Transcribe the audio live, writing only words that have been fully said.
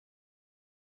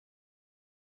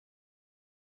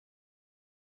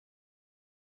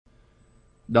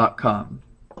TEFL.com.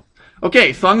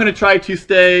 Okay, so I'm going to try to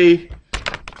stay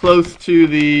close to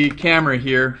the camera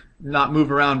here, not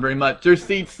move around very much. There's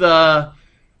seats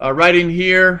right in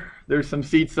here. There's some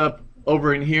seats up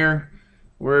over in here,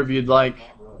 wherever you'd like.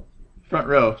 Front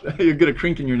row. You'll get a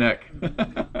crink in your neck.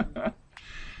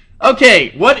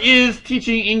 Okay, what is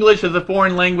teaching English as a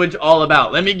foreign language all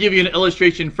about? Let me give you an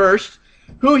illustration first.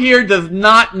 Who here does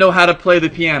not know how to play the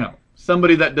piano?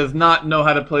 Somebody that does not know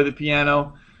how to play the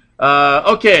piano.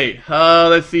 Okay,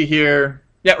 let's see here.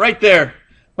 Yeah, right there.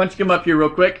 Why don't you come up here real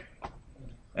quick?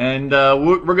 And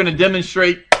we're going to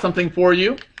demonstrate something for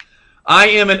you. I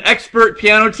am an expert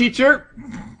piano teacher.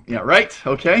 Yeah, right.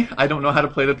 Okay. I don't know how to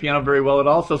play the piano very well at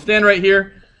all. So stand right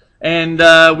here. And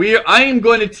I am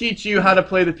going to teach you how to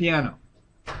play the piano.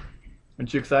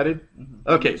 Aren't you excited?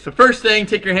 Okay, so first thing,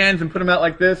 take your hands and put them out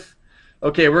like this.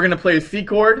 Okay, we're going to play a C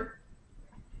chord.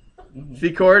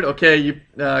 C chord. Okay, you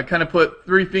kind of put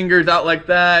 3 fingers out like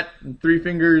that, and 3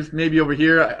 fingers maybe over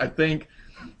here, I think.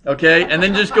 Okay, and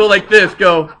then just go like this.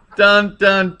 Go dun,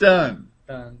 dun, dun.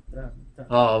 Dun, dun, dun.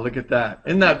 Oh, look at that.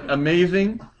 Isn't that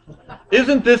amazing?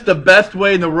 Isn't this the best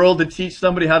way in the world to teach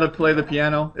somebody how to play the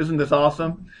piano? Isn't this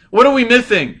awesome? What are we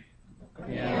missing?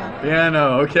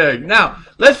 Piano. Okay. Now,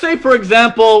 let's say, for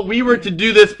example, we were to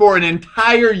do this for an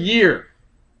entire year.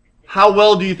 How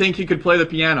well do you think he could play the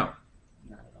piano?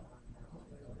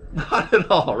 Not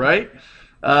at all, right?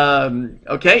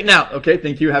 Okay. Now, okay,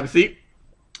 thank you. Have a seat.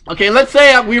 Okay, let's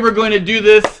say we were going to do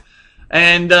this,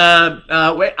 and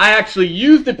I actually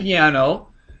used the piano,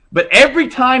 but every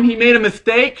time he made a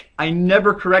mistake, I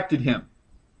never corrected him.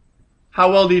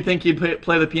 How well do you think he'd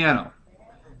play the piano?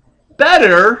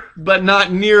 Better, but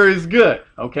not near as good,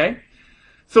 okay?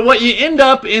 So what you end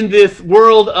up in this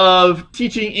world of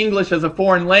teaching English as a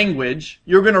foreign language,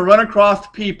 you're going to run across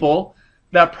people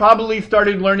that probably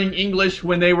started learning English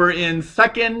when they were in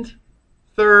 2nd,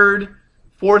 3rd,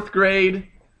 4th grade,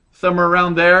 somewhere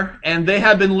around there, and they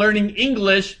have been learning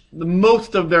English the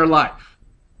most of their life.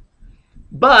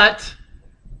 But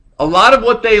a lot of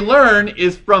what they learn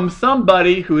is from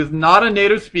somebody who is not a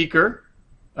native speaker,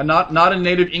 not a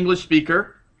native English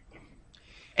speaker,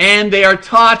 and they are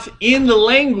taught in the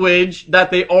language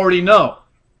that they already know.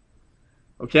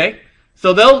 Okay?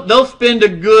 So they'll spend a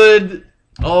good,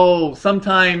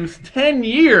 sometimes 10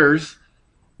 years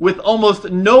with almost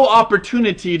no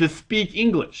opportunity to speak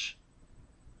English.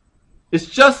 It's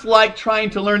just like trying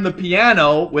to learn the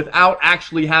piano without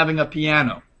actually having a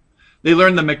piano. They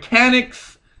learn the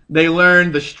mechanics, they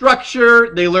learn the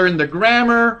structure, they learn the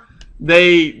grammar,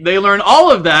 they learn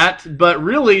all of that, but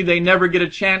really they never get a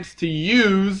chance to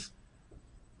use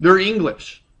their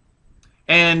English.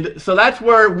 And so that's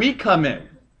where we come in.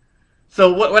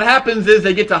 So what happens is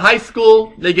they get to high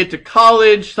school, they get to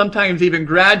college, sometimes even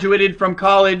graduated from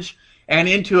college and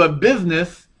into a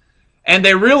business, and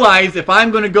they realize if I'm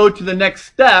going to go to the next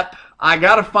step, I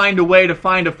got to find a way to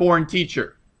find a foreign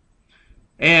teacher.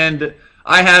 And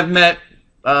I have met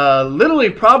literally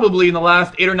probably in the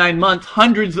last 8 or 9 months,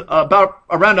 about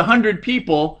around 100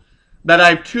 people that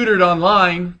I've tutored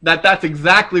online that's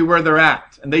exactly where they're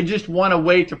at. And they just want a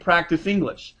way to practice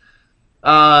English.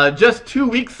 Just 2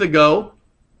 weeks ago,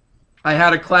 I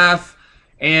had a class,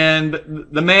 and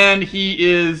the man,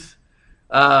 he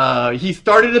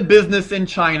started a business in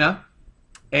China,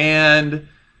 and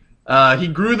he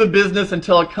grew the business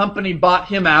until a company bought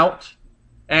him out,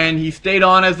 and he stayed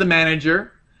on as the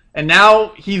manager. And now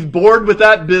he's bored with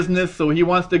that business, so he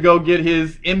wants to go get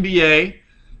his MBA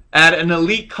at an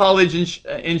elite college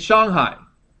in Shanghai.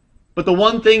 But the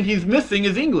one thing he's missing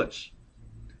is English.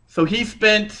 So he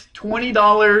spent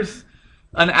 $20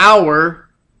 an hour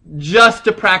just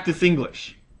to practice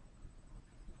English.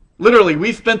 Literally,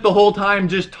 we spent the whole time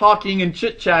just talking and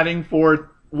chit-chatting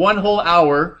for 1 whole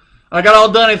hour. I got all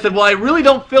done. I said, well, I really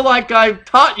don't feel like I've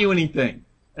taught you anything.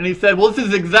 And he said, well, this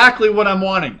is exactly what I'm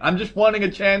wanting. I'm just wanting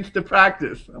a chance to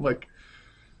practice. I'm like,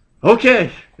 okay,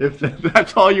 if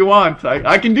that's all you want,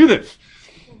 I can do this.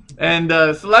 And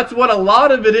so that's what a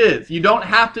lot of it is. You don't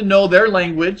have to know their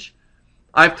language.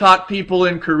 I've taught people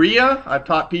in Korea. I've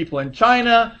taught people in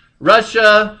China,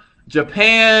 Russia,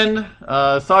 Japan,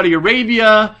 Saudi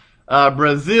Arabia,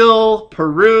 Brazil,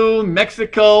 Peru,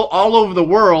 Mexico, all over the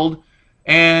world.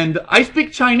 And I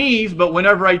speak Chinese, but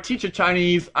whenever I teach a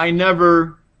Chinese, I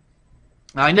never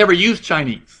use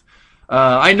Chinese.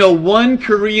 I know 1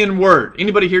 Korean word.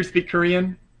 Anybody here speak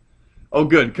Korean? Oh,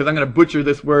 good, because I'm going to butcher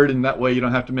this word, and that way you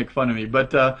don't have to make fun of me.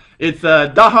 But it's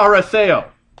daharaseo.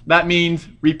 That means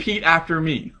repeat after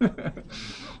me.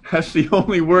 That's the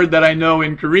only word that I know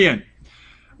in Korean.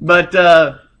 But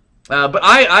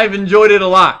I've enjoyed it a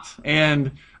lot.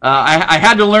 And I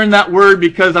had to learn that word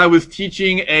because I was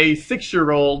teaching a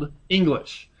 6-year-old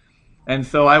English. And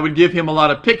so I would give him a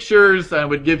lot of pictures, I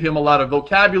would give him a lot of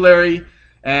vocabulary,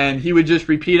 and he would just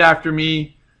repeat after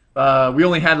me. We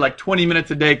only had like 20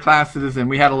 minutes a day classes, and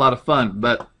we had a lot of fun.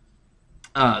 But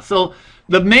so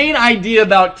the main idea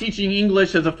about teaching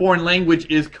English as a foreign language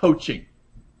is coaching.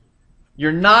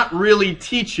 You're not really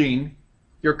teaching,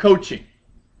 you're coaching.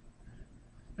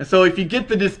 And so if you get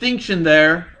the distinction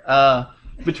there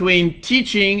between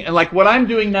teaching and like what I'm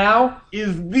doing now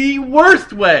is the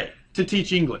worst way to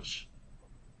teach English,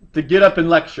 to get up and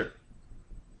lecture.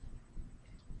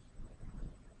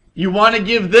 You want to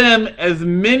give them as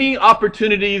many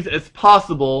opportunities as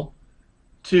possible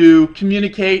to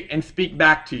communicate and speak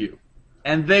back to you.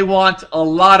 And they want a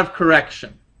lot of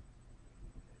correction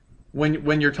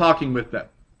when you're talking with them.